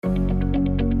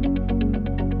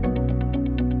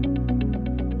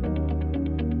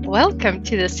Welcome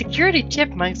to the Security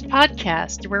Chipmunks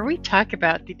podcast, where we talk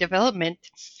about the development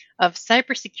of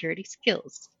cybersecurity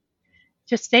skills.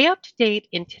 To stay up to date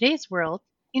in today's world,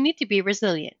 you need to be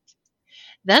resilient.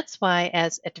 That's why,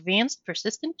 as advanced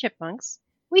persistent chipmunks,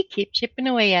 we keep chipping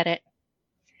away at it.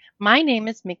 My name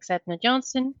is Mix Edna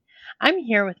Johnson. I'm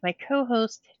here with my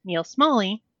co-host, Neil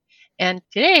Smalley, and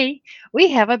today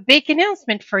we have a big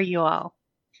announcement for you all.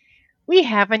 We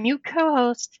have a new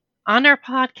co-host on our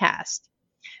podcast.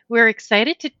 We're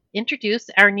excited to introduce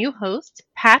our new host,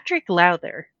 Patrick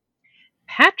Lowther.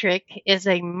 Patrick is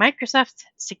a Microsoft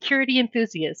security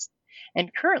enthusiast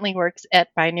and currently works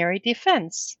at Binary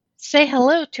Defense. Say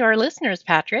hello to our listeners,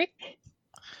 Patrick.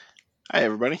 Hi,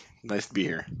 everybody. Nice to be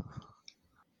here.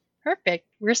 Perfect.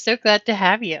 We're so glad to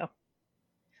have you.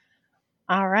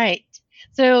 All right.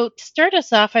 So to start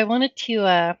us off, I wanted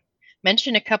to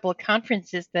mention a couple of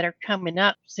conferences that are coming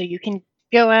up so you can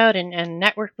go out and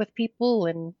network with people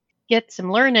and get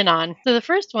some learning on. So the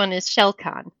first one is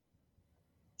ShellCon.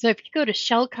 So if you go to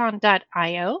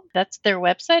shellcon.io, that's their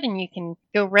website, and you can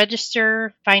go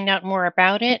register, find out more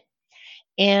about it.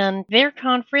 And their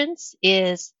conference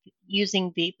is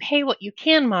using the pay what you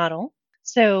can model.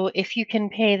 So if you can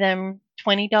pay them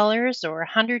 $20 or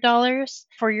 $100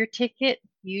 for your ticket,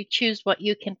 you choose what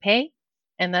you can pay,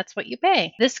 and that's what you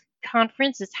pay. This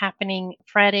conference is happening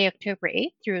Friday, October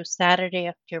 8th through Saturday,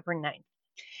 October 9th.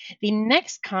 The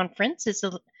next conference is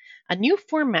a new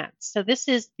format. So this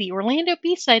is the Orlando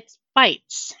B-Sides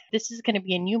Bites. This is going to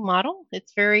be a new model.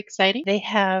 It's very exciting. They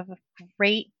have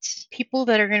great people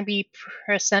that are going to be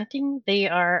presenting. They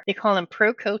call them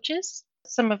pro coaches.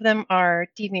 Some of them are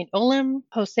Deviant Olem,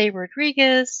 Jose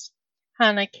Rodriguez,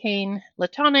 Hannah Kane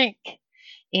Latonic,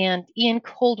 and Ian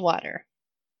Coldwater.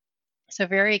 So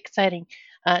very exciting.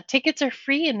 Tickets are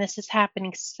free, and this is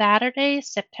happening Saturday,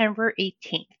 September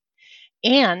 18th.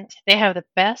 And they have the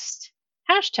best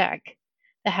hashtag.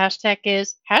 The hashtag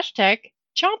is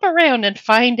 #chomp around and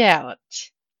find out.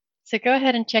 So go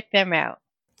ahead and check them out.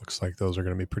 Looks like those are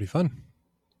going to be pretty fun.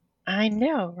 I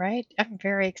know, right? I'm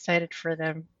very excited for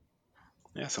them.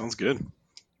 Yeah, sounds good.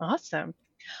 Awesome.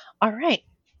 All right.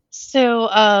 So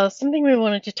something we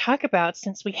wanted to talk about,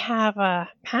 since we have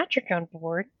Patrick on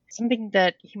board, something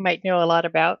that he might know a lot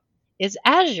about, is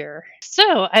Azure. So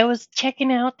I was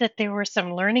checking out that there were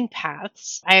some learning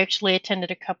paths. I actually attended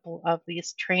a couple of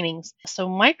these trainings. So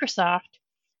Microsoft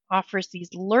offers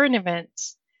these learn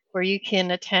events where you can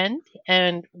attend,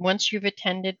 and once you've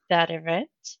attended that event,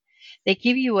 they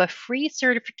give you a free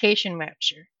certification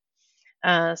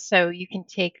voucher. So you can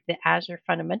take the Azure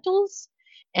Fundamentals,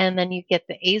 and then you get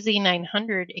the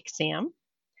AZ900 exam.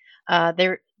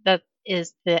 That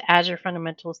is the Azure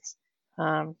Fundamentals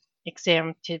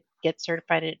exam to get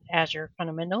certified at Azure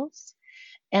Fundamentals.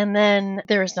 And then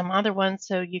there are some other ones,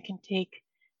 so you can take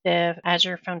the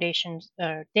Azure Foundation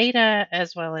data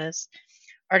as well as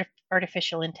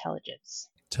artificial intelligence.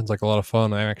 Sounds like a lot of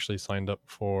fun. I actually signed up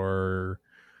for,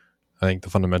 I think, the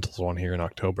fundamentals one here in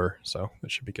October, so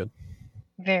it should be good.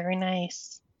 Very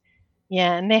nice.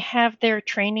 Yeah, and they have their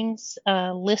trainings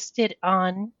listed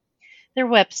on their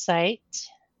website,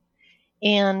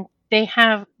 and they've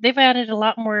added a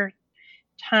lot more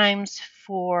times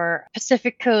for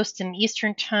Pacific Coast and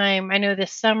Eastern Time. I know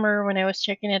this summer when I was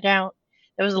checking it out,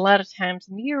 there was a lot of times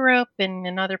in Europe and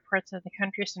in other parts of the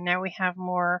country, so now we have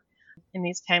more in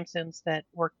these time zones that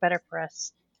work better for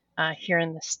us here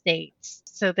in the States.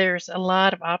 So there's a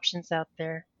lot of options out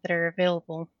there that are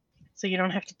available, so you don't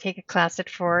have to take a class at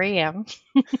 4 a.m.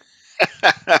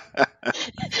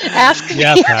 Ask me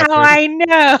how I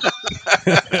know.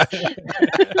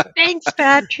 Thanks,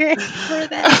 Patrick, for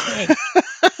that.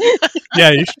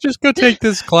 Yeah, you should just go take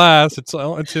this class. It's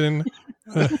in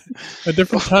a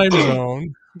different time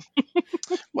zone.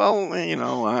 Well, you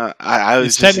know, I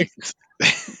was just...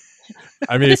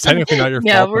 I mean, it's technically not your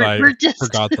fault that I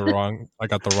got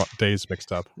the wrong days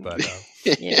mixed up. But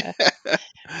yeah,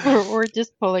 we're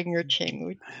just pulling your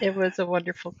chain. It was a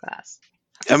wonderful class.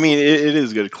 I mean, it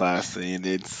is a good class, and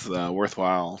it's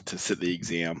worthwhile to sit the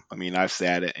exam. I mean, I've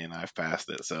sat it and I've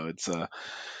passed it, so it's a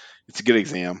good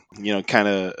exam. You know, kind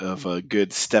of a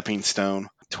good stepping stone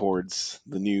towards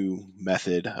the new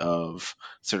method of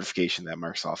certification that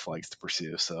Microsoft likes to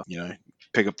pursue. So, you know,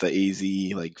 pick up the AZ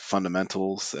like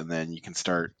fundamentals, and then you can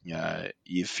start.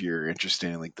 If you're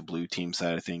interested in like the blue team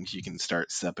side of things, you can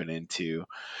start stepping into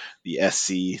the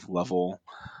SC level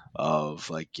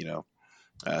of like, you know,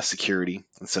 security.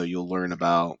 And so you'll learn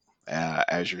about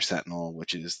Azure Sentinel,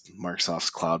 which is Microsoft's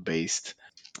cloud-based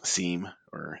SIEM,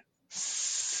 or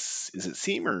is it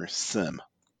SIEM or SIM?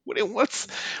 What's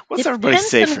everybody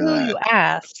say for that? Who you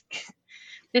ask.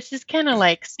 This is kind of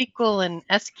like SQL and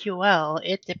SQL.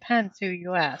 It depends who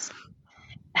you ask.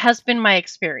 Has been my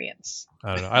experience.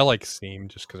 I don't know. I like Seam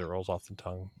just because it rolls off the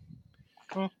tongue.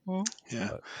 Hmm. Yeah,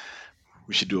 But-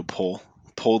 we should do a poll.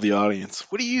 Poll the audience.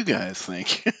 What do you guys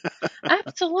think?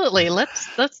 Absolutely.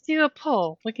 Let's do a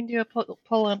poll. We can do a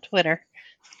poll on Twitter.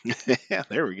 Yeah,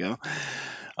 there we go.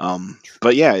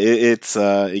 But yeah,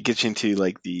 it gets you into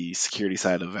like the security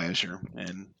side of Azure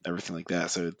and everything like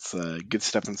that. So it's a good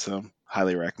stepping stone.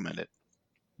 Highly recommend it.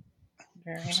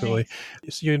 Very Absolutely.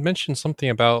 nice. So you had mentioned something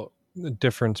about the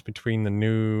difference between the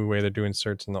new way they're doing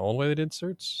certs and the old way they did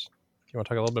certs. Do you want to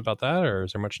talk a little bit about that, or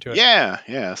is there much to it?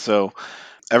 Yeah. So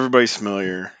everybody's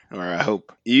familiar, or I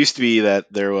hope. It used to be that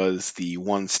there was the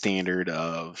one standard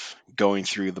of going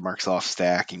through the Microsoft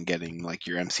stack and getting like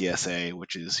your MCSA,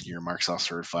 which is your Microsoft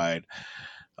certified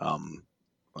um,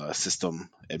 system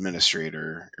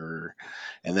administrator,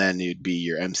 and then it'd be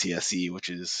your MCSE, which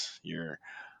is your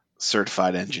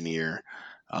certified engineer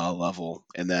level.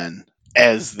 And then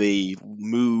as they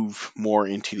move more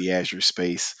into the Azure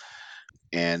space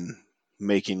and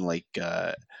making like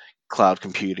cloud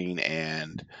computing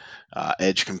and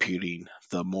edge computing,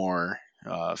 the more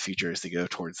features they go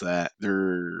towards that.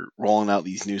 They're rolling out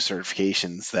these new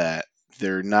certifications that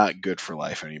they're not good for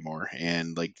life anymore,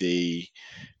 and like they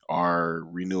are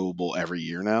renewable every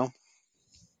year now.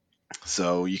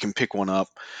 So you can pick one up.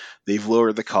 They've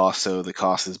lowered the cost, so the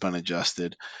cost has been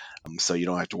adjusted. So you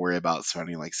don't have to worry about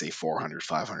spending like say $400,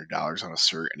 $500 on a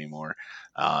cert anymore,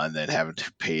 and then having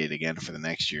to pay it again for the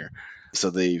next year. So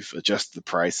they've adjusted the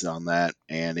prices on that,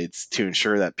 and it's to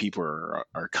ensure that people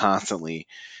are constantly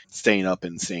staying up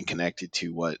and staying connected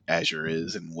to what Azure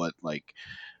is and what like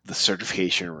the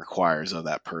certification requires of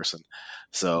that person.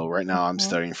 So right now I'm Hmm.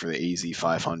 studying for the AZ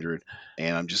 500,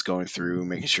 and I'm just going through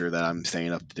making sure that I'm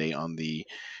staying up to date on the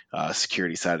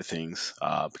security side of things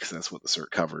because that's what the cert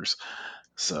covers.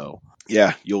 So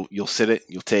yeah, you'll sit it,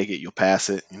 you'll take it, you'll pass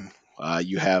it, and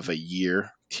you have a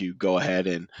year to go ahead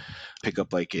and pick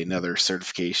up like another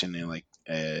certification, and like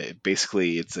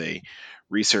basically it's a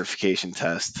recertification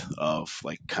test of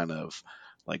like kind of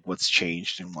like what's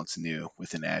changed and what's new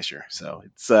within Azure. So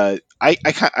it's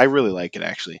I really like it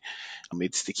actually.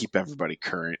 It's to keep everybody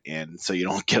current, and so you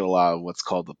don't get a lot of what's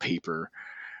called the paper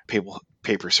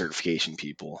certification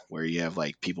people, where you have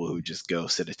like people who just go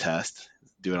sit a test,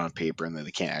 do it on paper, and then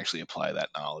they can't actually apply that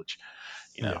knowledge,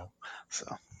 you know. Yeah,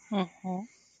 So Hmm.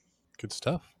 good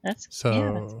stuff. That's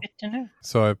So, good to know.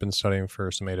 so I've been studying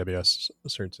for some AWS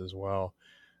certs as well.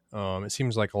 It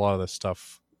seems like a lot of this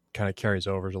stuff kind of carries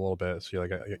over a little bit. So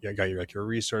you got your like your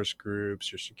resource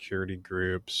groups, your security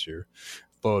groups, your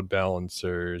load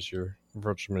balancers, your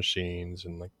virtual machines,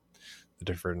 and like the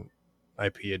different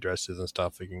IP addresses and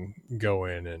stuff. You can go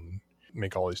in and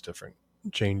make all these different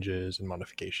changes and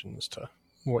modifications to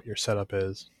what your setup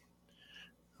is.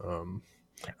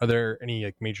 Are there any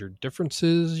like major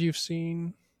differences you've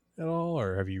seen at all,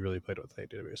 or have you really played with the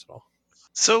database at all?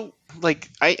 So like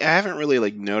I haven't really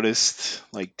like noticed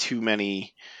like too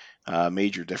many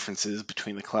major differences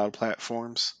between the cloud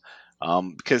platforms,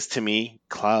 because to me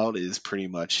cloud is pretty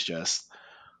much just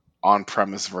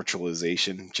on-premise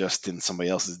virtualization just in somebody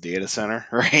else's data center,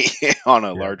 right? On a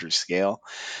Yeah. larger scale.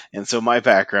 And so my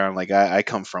background, like I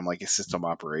come from like a system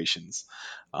operations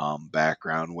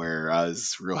background where I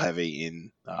was real heavy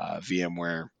in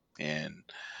VMware and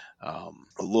a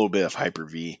little bit of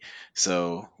Hyper-V.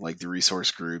 So like the resource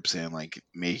groups and like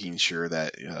making sure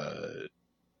that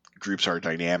groups are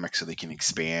dynamic so they can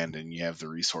expand and you have the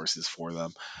resources for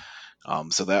them.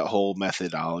 So that whole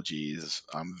methodology is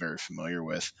I'm very familiar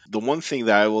with. The one thing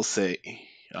that I will say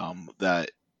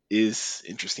that is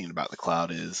interesting about the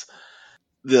cloud is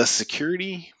the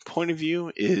security point of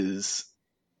view is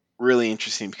really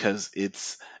interesting because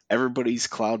it's everybody's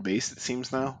cloud based, it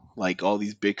seems now. Like all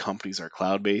these big companies are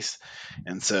cloud based,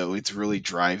 and so it's really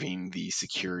driving the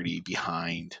security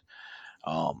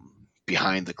um,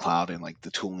 behind the cloud and like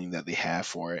the tooling that they have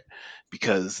for it,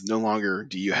 because no longer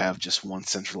do you have just one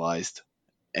centralized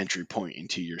entry point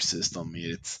into your system.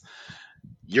 It's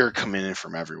you're coming in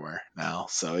from everywhere now,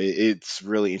 so it's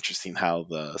really interesting how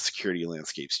the security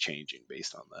landscape's changing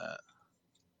based on that.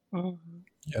 Hmm.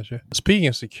 Gotcha. Speaking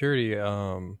of security,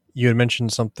 you had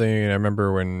mentioned something. I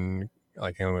remember when,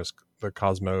 like, it was the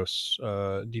Cosmos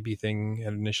DB thing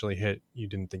had initially hit. You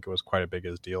didn't think it was quite as big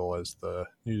a deal as the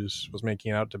news was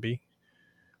making it out to be.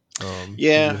 Did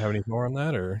Yeah, you have any more on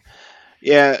that, or?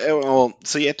 yeah. Well,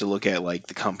 so you have to look at like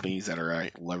the companies that are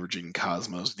leveraging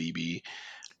Cosmos DB.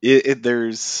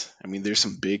 There's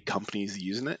some big companies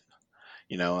using it.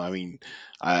 You know,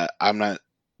 I'm not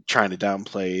trying to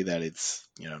downplay that it's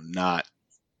not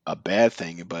a bad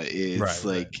thing, but it's Right.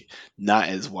 like not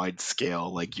as wide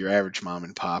scale. Like your average mom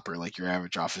and pop or like your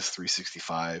average Office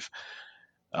 365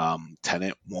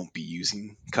 tenant won't be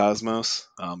using Cosmos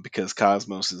because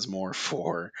Cosmos is more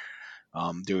for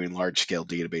doing large scale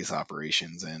database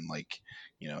operations and like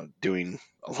doing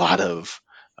a lot of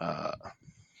uh,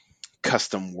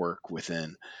 custom work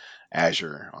within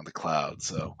Azure on the cloud.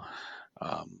 So,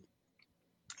 um,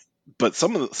 but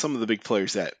some of the big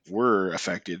players that were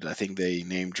affected, I think they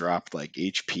name dropped like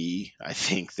HP. I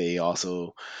think they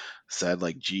also said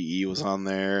like GE was on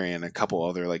there and a couple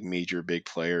other like major big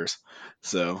players.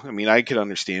 So, I mean, I could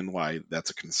understand why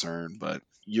that's a concern, but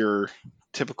your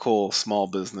typical small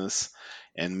business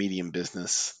and medium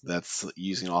business that's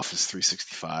using Office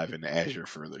 365 and Azure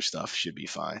for their stuff should be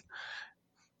fine.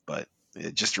 But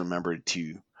just remember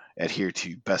to adhere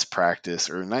to best practice,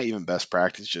 or not even best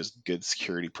practice, just good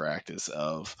security practice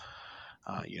of,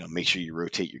 make sure you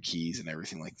rotate your keys and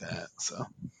everything like that. So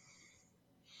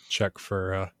Check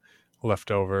for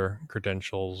leftover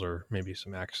credentials or maybe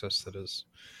some access that is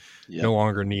no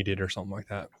longer needed or something like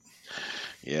that.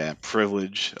 Yeah,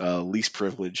 privilege, least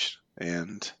privilege,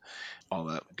 and all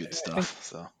that good stuff.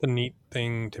 So the neat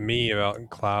thing to me about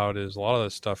cloud is a lot of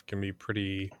this stuff can be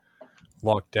pretty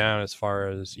locked down as far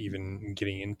as even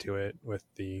getting into it with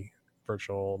the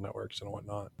virtual networks and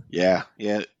whatnot. Yeah.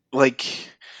 Like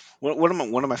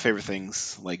one of my favorite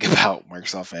things like about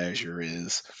Microsoft Azure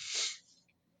is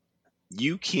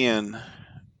you can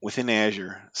within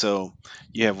Azure. So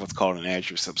you have what's called an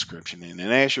Azure subscription, and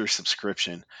an Azure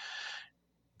subscription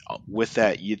with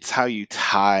that, it's how you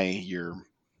tie your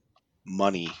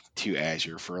money to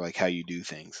Azure for like how you do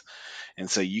things. And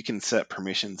so you can set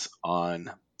permissions on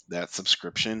that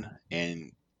subscription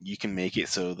and you can make it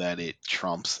so that it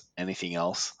trumps anything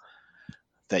else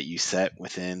that you set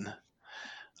within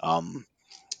um,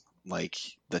 like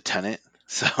the tenant.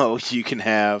 So you can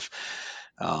have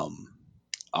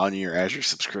on your Azure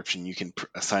subscription, you can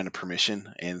assign a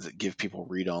permission and give people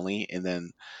read only, and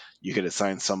then you could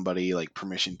assign somebody like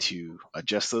permission to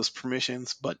adjust those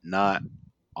permissions, but not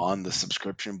on the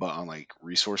subscription, but on like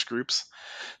resource groups.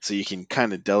 So you can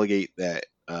kind of delegate that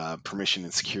permission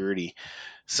and security.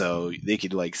 So they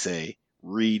could like say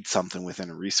read something within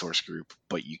a resource group,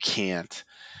 but you can't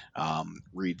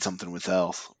read something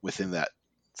within that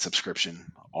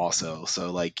subscription also.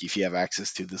 So like if you have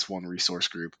access to this one resource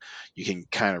group, you can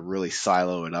kind of really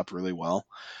silo it up really well.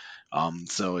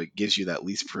 So it gives you that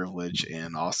least privilege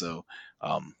and also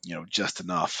just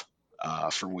enough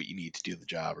for what you need to do the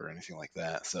job or anything like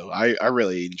that. So I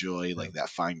really enjoy like that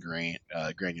fine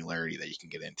granularity that you can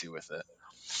get into with it.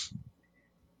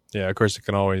 Yeah, of course, it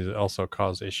can always also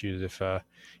cause issues if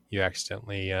you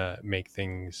accidentally make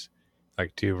things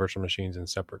like two virtual machines in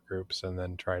separate groups and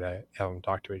then try to have them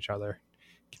talk to each other.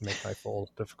 It can make life a little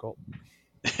difficult.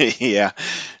 yeah.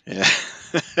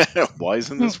 Why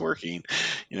isn't this working?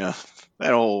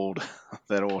 That old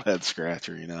head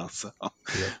scratcher. So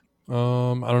Yep.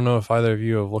 I don't know if either of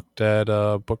you have looked at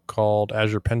a book called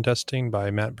Azure Pen Testing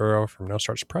by Matt Burrow from No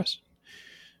Starts Press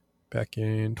back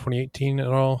in 2018 at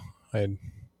all. I had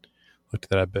looked at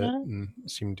that a bit and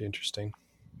it seemed interesting.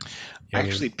 I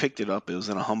actually picked it up. It was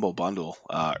in a Humble Bundle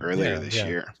earlier this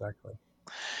year. Exactly.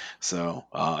 So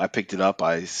I picked it up.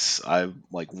 I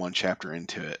like one chapter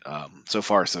into it. So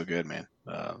far, so good, man.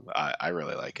 I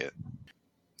really like it.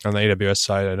 On the AWS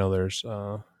side, I know there's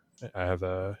I have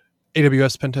a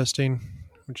AWS pen testing,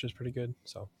 which is pretty good.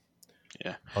 So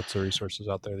yeah, lots of resources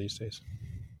out there these days.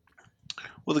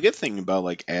 Well, the good thing about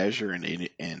like Azure and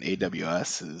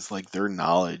AWS is like their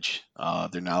knowledge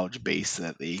base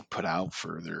that they put out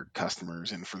for their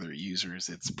customers and for their users.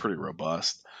 It's pretty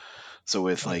robust. So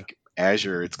with like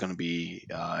Azure, it's going to be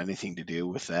anything to do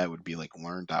with that would be like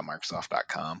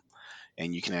learn.microsoft.com,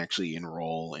 and you can actually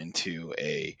enroll into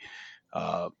a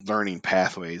learning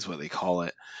pathway is what they call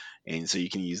it, and so you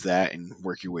can use that and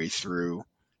work your way through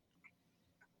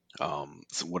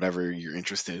so whatever you're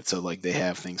interested. So like they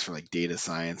have things for like data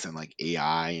science and like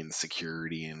AI and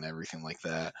security and everything like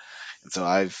that. And so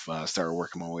I've started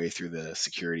working my way through the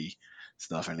security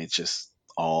stuff, and it's just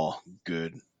all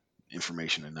good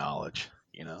information and knowledge.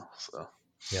 So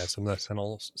yeah, some of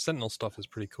the Sentinel stuff is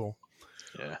pretty cool.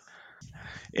 Yeah,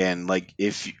 and like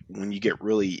when you get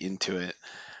really into it,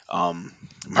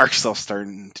 Microsoft's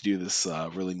starting to do this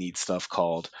really neat stuff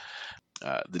called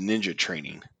the Ninja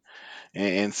training.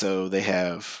 And so they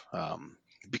have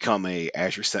become a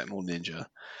Azure Sentinel Ninja.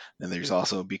 Then there's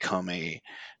also become a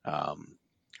the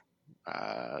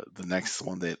next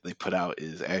one that they put out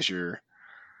is Azure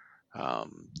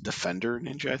Defender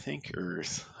Ninja, I think, or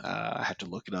I have to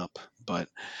look it up. but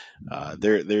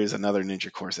there's another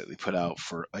Ninja course that they put out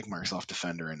for like Microsoft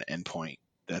Defender and Endpoint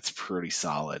that's pretty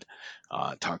solid.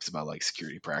 It talks about like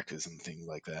security practice and things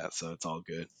like that, so it's all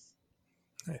good.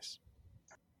 Nice.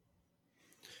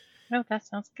 Oh, that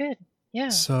sounds good. Yeah.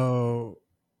 So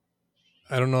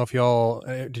I don't know if y'all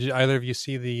did either of you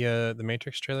see the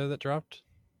Matrix trailer that dropped?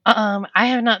 I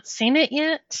have not seen it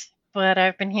yet, but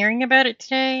I've been hearing about it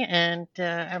today, and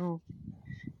I'm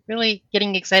really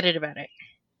getting excited about it.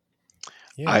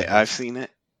 Yeah, I've seen it.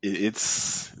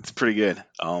 It's pretty good.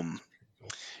 You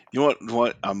know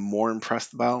what I'm more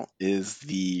impressed about is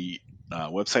the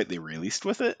website they released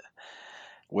with it,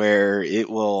 where it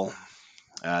will,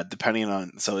 depending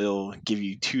on, so it'll give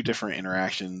you two different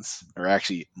interactions, or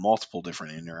actually multiple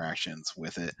different interactions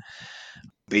with it,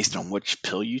 based on which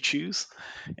pill you choose,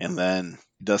 and then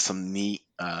does some neat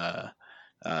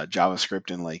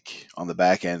JavaScript and like on the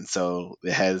back end. So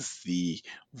it has the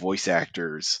voice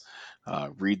actors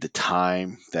read the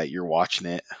time that you're watching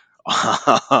it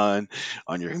on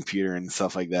your computer and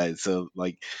stuff like that. So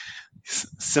like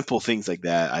simple things like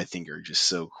that, I think are just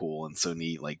so cool and so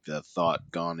neat. Like the thought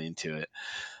gone into it.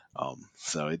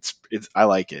 So it's I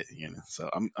like it, So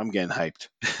I'm getting hyped.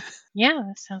 Yeah,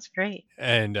 that sounds great.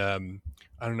 And I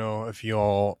don't know if you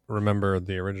all remember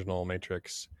the original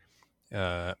Matrix,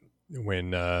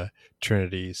 when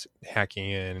Trinity's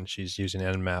hacking in and she's using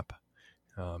Nmap.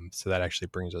 So that actually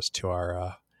brings us to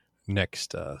our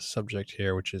next subject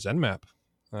here, which is Nmap.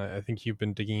 I think you've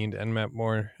been digging into Nmap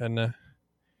more, Edna.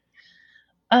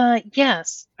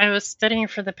 Yes, I was studying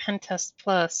for the Pen Test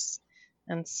Plus,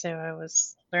 and so I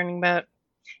was learning about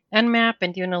Nmap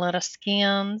and doing a lot of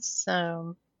scans,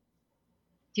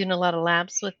 doing a lot of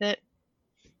labs with it.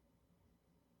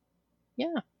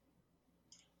 Yeah.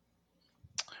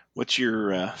 What's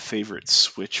your favorite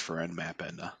switch for Nmap,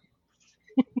 Edna?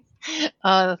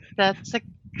 That's a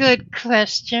good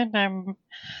question. I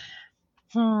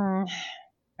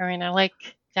mean, I like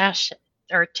Dash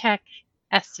or Tech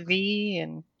SV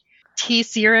and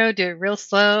T0 do it real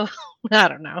slow. I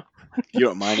don't know. You know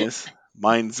what mine is?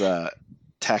 Mine's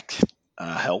Tech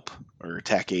Help, or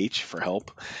Tech H for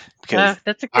help, because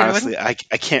That's a good honestly, one.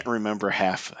 I can't remember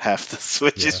half the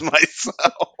switches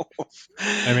myself.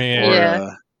 I mean,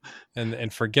 Yeah.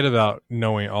 and forget about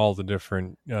knowing all the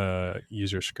different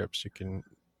user scripts you can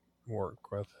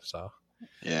work with. So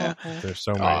Yeah, there's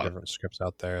so many different scripts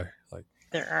out there. Like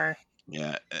there are.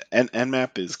 yeah, and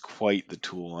Nmap is quite the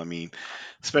tool. I mean,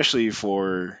 especially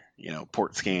for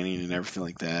port scanning and everything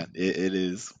like that. It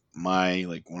is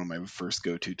one of my first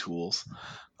go-to tools,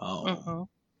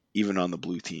 even on the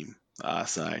blue team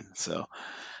side. So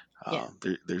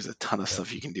there's a ton of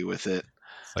stuff you can do with it.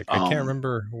 It's like I can't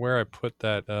remember where I put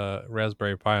that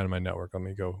Raspberry Pi on my network. Let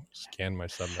me go scan my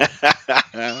subnet.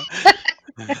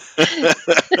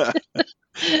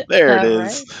 There it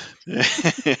is.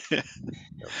 Right.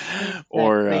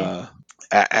 Or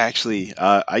actually,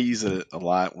 I use it a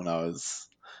lot when I was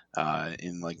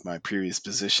in like my previous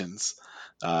positions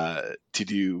to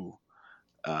do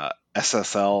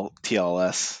SSL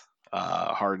TLS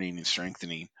hardening and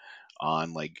strengthening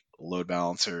on like load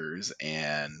balancers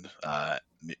and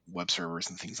web servers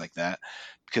and things like that,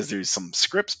 because there's some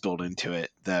scripts built into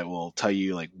it that will tell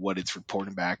you like what it's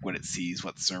reporting back, what it sees,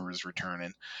 what the server is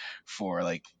returning for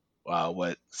like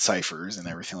what ciphers and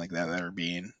everything like that are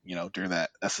being during that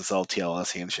SSL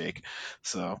TLS handshake.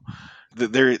 So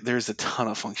there's a ton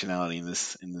of functionality in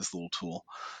this little tool.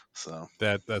 So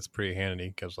that's pretty handy,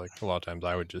 because like a lot of times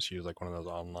I would just use like one of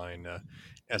those online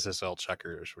SSL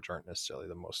checkers, which aren't necessarily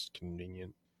the most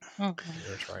convenient. You're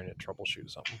trying to troubleshoot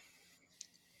something.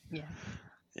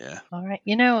 Yeah. All right.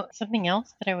 Something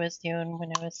else that I was doing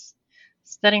when I was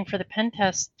studying for the Pen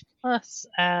Test Plus,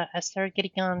 I started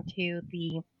getting onto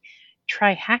the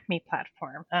Try Hack Me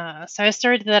platform. So I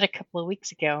started that a couple of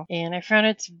weeks ago, and I found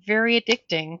it's very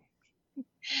addicting.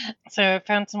 So I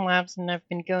found some labs, and I've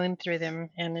been going through them,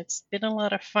 and it's been a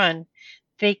lot of fun.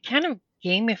 They kind of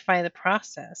gamify the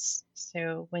process.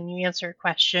 So when you answer a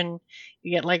question,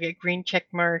 you get like a green check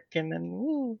mark, and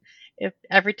then if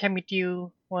every time you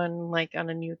do one like on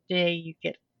a new day, you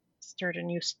get start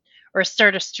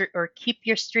a streak, or keep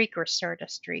your streak, or start a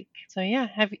streak. So yeah,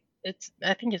 I think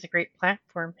it's a great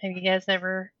platform. Have you guys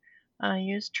ever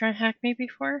used Try Hack Me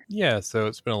before? Yeah, so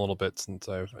it's been a little bit since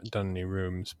I've done any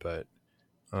rooms, but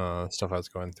stuff I was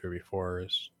going through before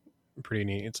is pretty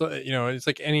neat. It's it's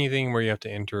like anything where you have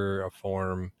to enter a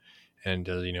form and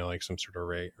does like some sort of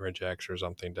regex or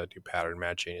something to do pattern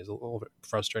matching is a little bit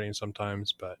frustrating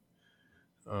sometimes, but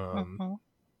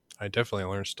I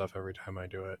definitely learn stuff every time I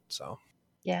do it. So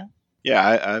yeah,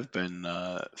 I've been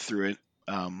through it.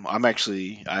 I'm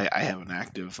actually I have an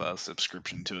active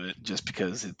subscription to it just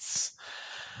because it's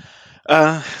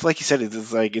like you said,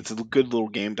 it's a good little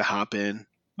game to hop in.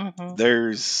 Mm-hmm.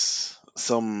 There's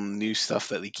some new stuff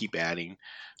that they keep adding.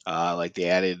 Like they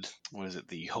added,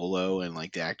 the Holo and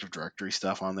like the Active Directory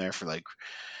stuff on there for like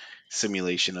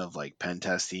simulation of like pen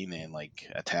testing and like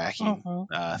attacking,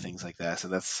 things like that. So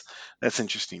that's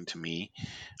interesting to me.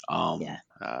 Yeah.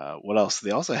 What else?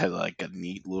 They also had like a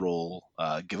neat little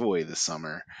giveaway this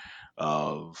summer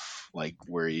of like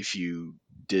where if you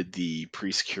did the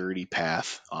pre-security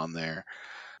path on there,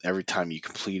 every time you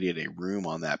completed a room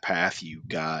on that path, you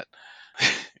got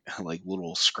like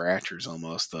little scratchers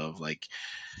almost of like,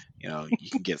 you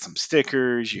can get some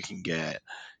stickers, you can get,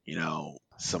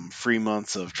 some free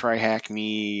months of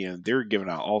TryHackMe, and they were giving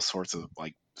out all sorts of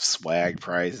like swag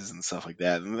prizes and stuff like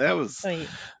that. And that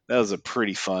was a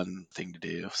pretty fun thing to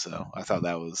do. So I thought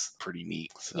that was pretty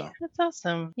neat. So Yeah, that's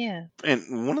awesome. Yeah.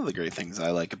 And one of the great things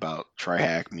I like about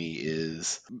TryHackMe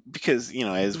is because,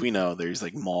 as we know, there's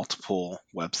like multiple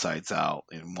websites out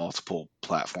and multiple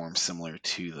platforms similar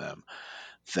to them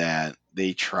that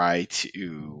they try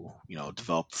to,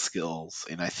 develop the skills.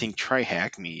 And I think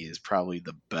TryHackMe is probably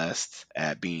the best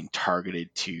at being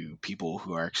targeted to people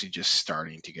who are actually just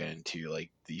starting to get into like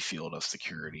the field of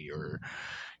security or,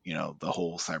 the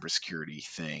whole cybersecurity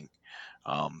thing.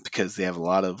 Because they have a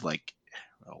lot of like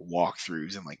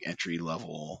walkthroughs and like entry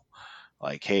level,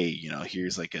 like, hey,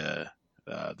 here's like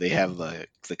they have the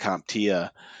CompTIA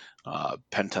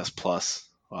Pentest Plus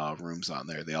rooms on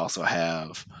there. They also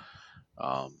have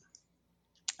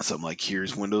some like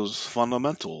here's Windows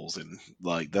fundamentals and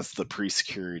like that's the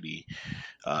pre-security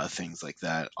things like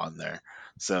that on there.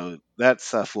 So that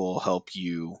stuff will help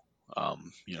you,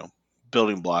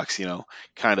 building blocks,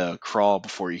 kind of crawl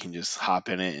before you can just hop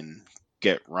in it and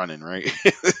get running, right?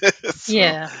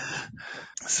 Yeah.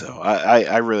 So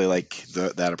I really like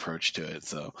that approach to it.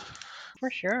 So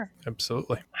For sure.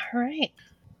 Absolutely. All right.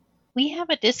 We have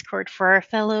a Discord for our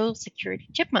fellow security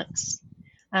chipmunks.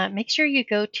 Make sure you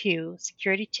go to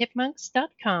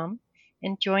securitychipmunks.com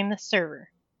and join the server.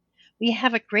 We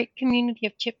have a great community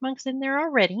of chipmunks in there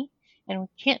already, and we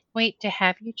can't wait to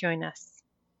have you join us.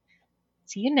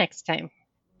 See you next time.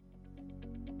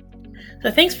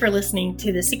 So thanks for listening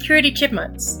to the Security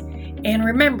Chipmunks. And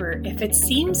remember, if it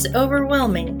seems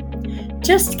overwhelming,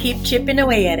 just keep chipping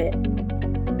away at it.